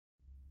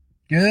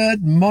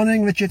Good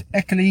morning, Richard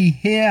Eckerley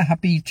here.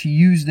 Happy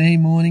Tuesday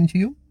morning to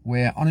you.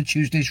 We're on a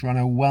Tuesday, so we're on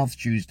a Wealth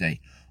Tuesday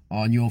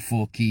on your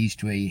 4 keys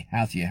to a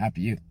healthier,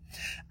 happier you.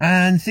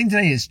 And the thing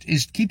today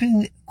is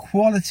keeping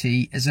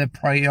quality as a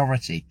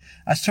priority.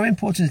 That's so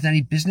important in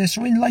any business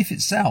or in life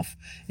itself.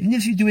 Even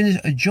if you're doing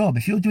a job,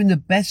 if you're doing the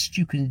best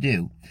you can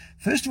do,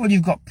 first of all,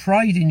 you've got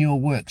pride in your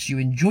work, so you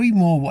enjoy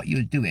more what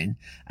you're doing,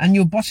 and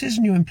your bosses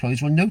and your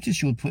employees will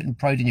notice you're putting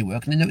pride in your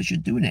work and they notice you're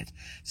doing it.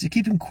 So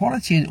keeping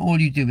quality in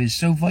all you do is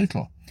so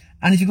vital.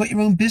 And if you've got your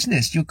own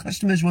business, your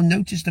customers will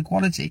notice the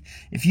quality.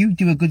 If you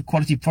do a good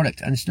quality product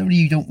and slowly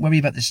you don't worry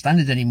about the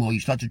standard anymore, you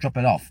start to drop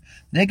it off,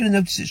 they're going to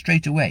notice it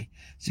straight away.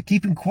 So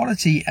keeping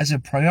quality as a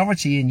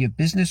priority in your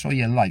business or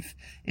your life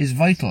is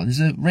vital. And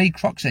as Ray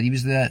Kroc said, he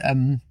was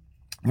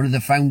one of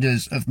the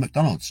founders of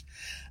McDonald's.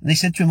 And they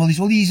said to him, all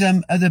these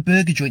other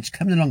burger joints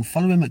coming along,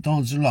 following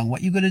McDonald's along,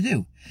 what are you going to do?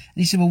 And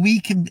he said, well, we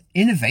can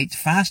innovate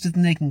faster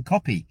than they can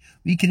copy.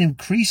 We can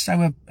increase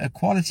our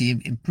quality,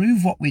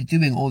 improve what we're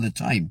doing all the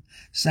time.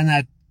 So then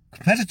our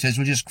competitors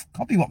will just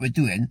copy what we're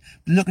doing,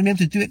 but they're not going to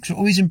be able to do it because we're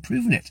always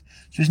improving it.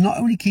 So it's not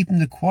only keeping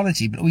the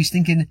quality, but always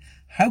thinking,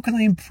 how can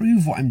I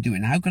improve what I'm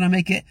doing? How can I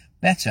make it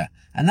better?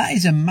 And that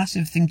is a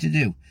massive thing to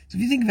do. So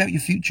if you think about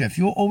your future, if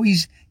you're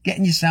always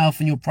getting yourself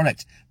and your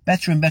product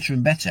better and better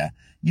and better,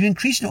 you're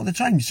increasing it all the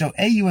time. So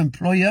your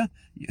employer,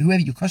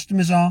 whoever your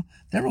customers are,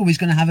 they're always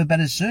going to have a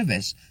better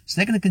service. So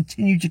they're going to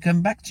continue to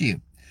come back to you.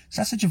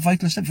 So that's such a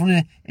vital step. If you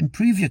want to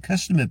improve your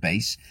customer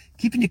base,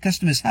 keeping your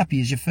customers happy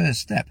is your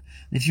first step.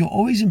 And if you're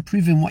always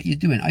improving what you're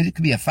doing, either it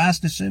could be a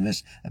faster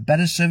service, a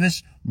better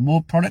service,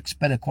 more products,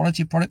 better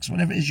quality products,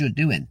 whatever it is you're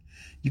doing,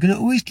 you're going to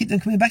always keep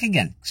them coming back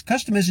again. Because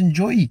customers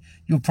enjoy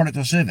your product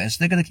or service,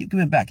 they're going to keep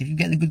coming back if you're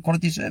getting a good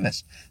quality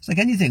service. It's like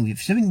anything.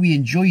 If something we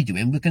enjoy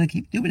doing, we're going to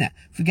keep doing it.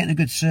 If we're getting a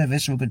good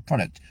service or a good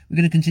product, we're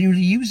going to continue to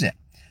use it.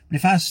 But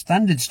if our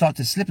standards start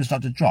to slip and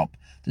start to drop,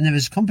 then there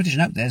is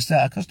competition out there, so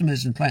our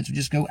customers and clients will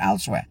just go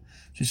elsewhere.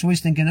 So it's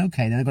always thinking,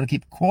 okay, then I've got to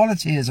keep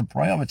quality as a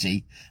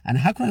priority, and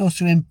how can I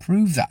also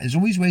improve that? There's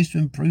always ways to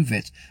improve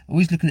it,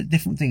 always looking at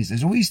different things.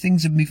 There's always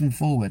things of moving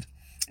forward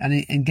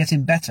and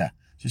getting better.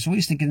 So it's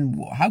always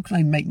thinking, how can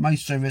I make my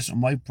service or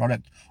my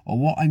product or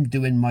what I'm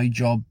doing, my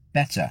job,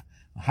 better?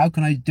 How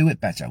can I do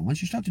it better?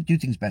 Once you start to do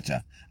things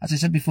better, as I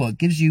said before, it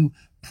gives you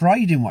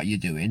pride in what you're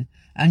doing,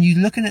 and you're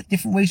looking at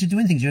different ways of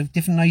doing things. You have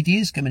different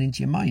ideas coming into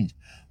your mind.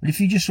 But if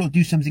you just sort of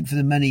do something for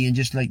the money and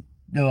just like,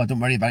 no, don't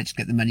worry about it, just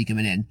get the money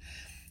coming in,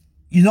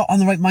 you're not on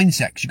the right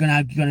mindset, because you're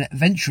going to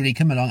eventually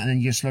come along and then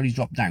you slowly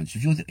drop down. So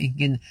if you're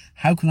thinking,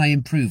 how can I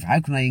improve? How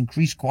can I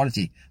increase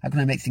quality? How can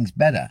I make things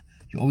better?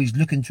 You're always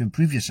looking to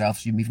improve yourself,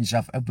 so you're moving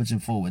yourself upwards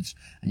and forwards,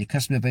 and your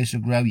customer base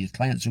will grow, your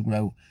clients will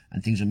grow,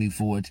 and things will move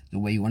forward the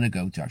way you want to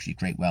go to actually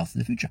create wealth in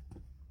the future.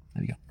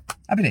 There we go.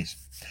 Happy days.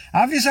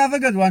 Have yourself a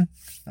good one.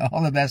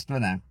 All the best for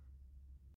now.